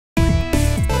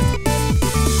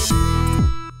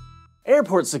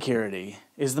Airport security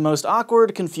is the most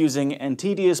awkward, confusing, and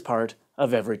tedious part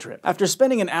of every trip. After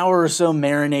spending an hour or so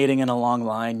marinating in a long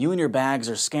line, you and your bags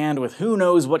are scanned with who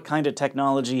knows what kind of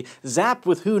technology, zapped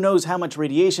with who knows how much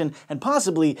radiation, and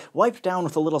possibly wiped down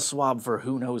with a little swab for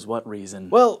who knows what reason.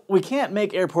 Well, we can't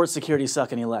make airport security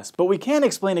suck any less, but we can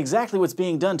explain exactly what's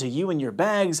being done to you and your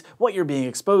bags, what you're being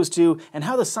exposed to, and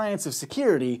how the science of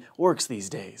security works these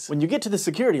days. When you get to the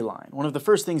security line, one of the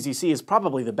first things you see is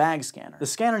probably the bag scanner. The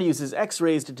scanner uses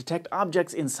X-rays to detect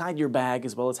objects inside your bag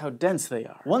as well as how dense they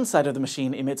are. One side of the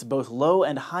machine emits both low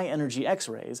and high energy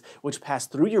X-rays, which pass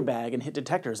through your bag and hit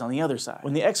detectors on the other side.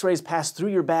 When the X-rays pass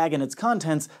through your bag and its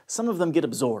contents, some of them get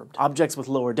absorbed. Objects with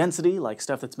lower density, like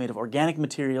stuff that's made of organic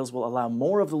materials, will allow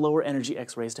more of the lower energy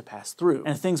X-rays to pass through.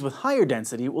 And things with higher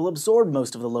density will absorb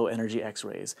most of the low energy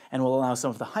X-rays, and will allow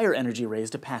some of the higher energy rays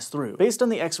to pass through. Based on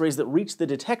the X-rays that reach the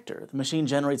detector, the machine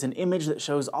generates an image that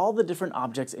shows all the different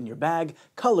objects in your bag,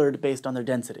 colored based on their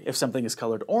density. If something is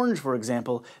colored orange, for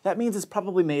example, that means it's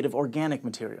probably made of organic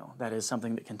material, that is,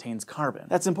 something that contains carbon.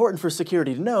 That's important for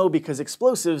security to know because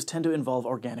explosives tend to involve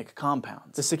organic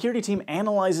compounds. The security team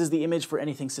analyzes the image for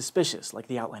anything suspicious, like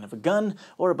the outline of a gun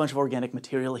or a bunch of organic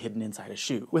material hidden inside a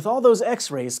shoe. With all those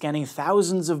X-rays scanning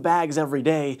thousands of bags every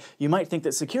day, you might think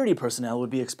that security personnel would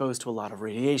be exposed to a lot of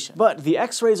radiation. But the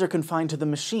X-rays are confined to the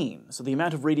machine, so the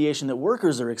amount of radiation that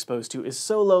workers are exposed to is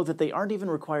so low that they aren't even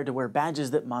required to wear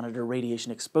badges that monitor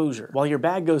radiation exposure. While your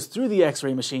bag goes through the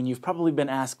X-ray machine, you've probably been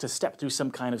asked to step through some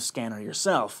kind of scanner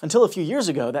yourself. Until a few years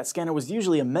ago, that scanner was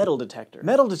usually a metal detector.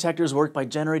 Metal detectors work by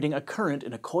generating a current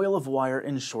in a coil of wire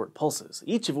in short pulses,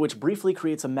 each of which briefly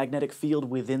creates a magnetic field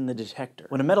within the detector.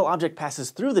 When a metal object passes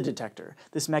through the detector,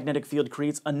 this magnetic field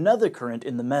creates another current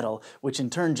in the metal, which in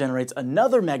turn generates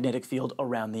another magnetic field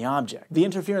around the object. The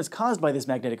interference caused by this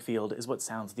magnetic field is what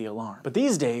sounds the alarm. But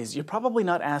these days, you're probably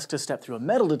not asked to step through a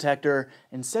metal detector.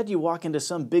 Instead, you walk into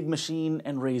some big machine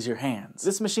and raise your hands.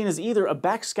 This machine is either a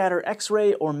backscatter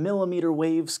X-ray or millimeter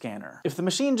wave scanner. If the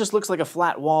machine just looks like a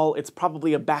flat wall, it's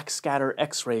probably a backscatter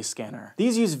X-ray scanner.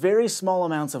 These use very small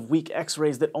amounts of weak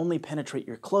X-rays that only penetrate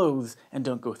your clothes and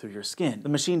don't go through your skin. The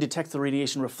machine detects the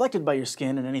radiation reflected by your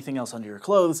skin and anything else under your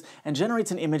clothes, and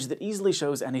generates an image that easily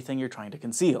shows anything you're trying to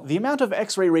conceal. The amount of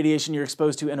X-ray radiation you're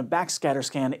exposed to in a backscatter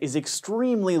scan is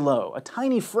extremely low, a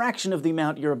tiny fraction of the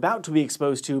amount you're about to be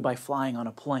exposed to by flying on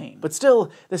a plane. But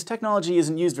still, this technology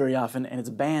isn't used very often, and it's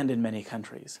banned in many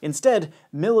countries. Instead,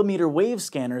 millimeter wave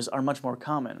scanners are much more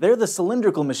common. They're the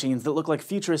cylindrical machines that look like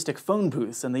futuristic phone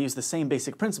booths, and they use the same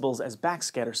basic principles as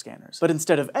backscatter scanners. But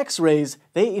instead of X-rays,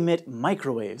 they emit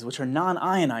microwaves, which are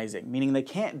non-ionizing, meaning they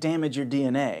can't damage your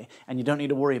DNA, and you don't need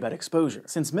to worry about exposure.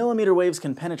 Since millimeter waves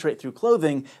can penetrate through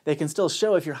clothing, they can still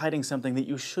show if you're hiding something that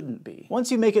you shouldn't be.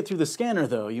 Once you make it through the scanner,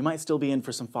 though, you might still be in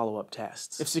for some follow-up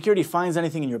tests. If security finds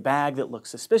anything in your bag that looks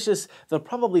suspicious, they'll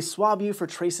probably swab you for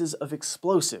traces of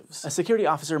explosives. A security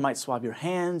officer might swab your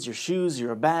hands, your shoes,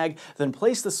 your bag, then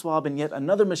place the swab in yet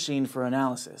another machine for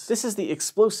analysis. This is the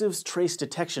Explosives Trace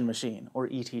Detection Machine, or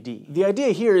ETD. The idea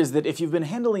here is that if you've been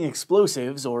handling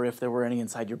explosives, or if there were any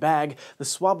inside your bag, the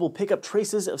swab will pick up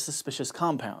traces of suspicious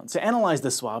compounds. To analyze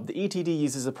the swab, the ETD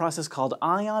uses a process called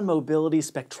ion mobility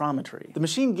spectrometry. The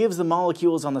machine gives the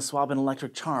molecules on the swab an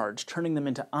electric charge, turning them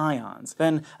into ions.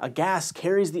 Then, a gas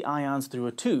carries the ions through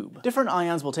a tube. Different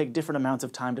ions will take different amounts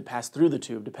of time to pass through the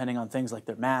tube, depending on things like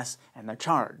their mass and their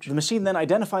charge. The machine then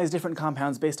identifies different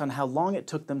compounds based on how long it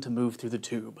took them to move through the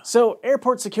tube. So,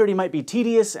 airport security might be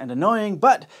tedious and annoying,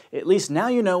 but at least now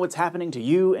you know what's happening to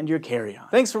you and your carry-on.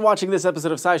 Thanks for watching this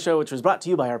episode of SciShow, which was brought to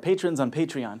you by our patrons on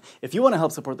Patreon. If you want to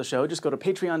help support the show, just go to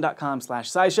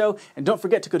patreon.com/SciShow, and don't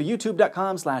forget to go to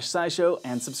youtube.com/SciShow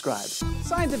and subscribe.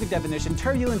 Scientific definition: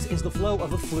 turbulence is the flow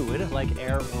of a fluid, like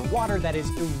air or water, that is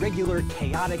irregular,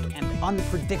 chaotic, and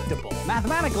unpredictable.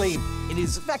 Mathematically, it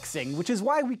is vexing, which is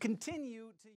why we continue to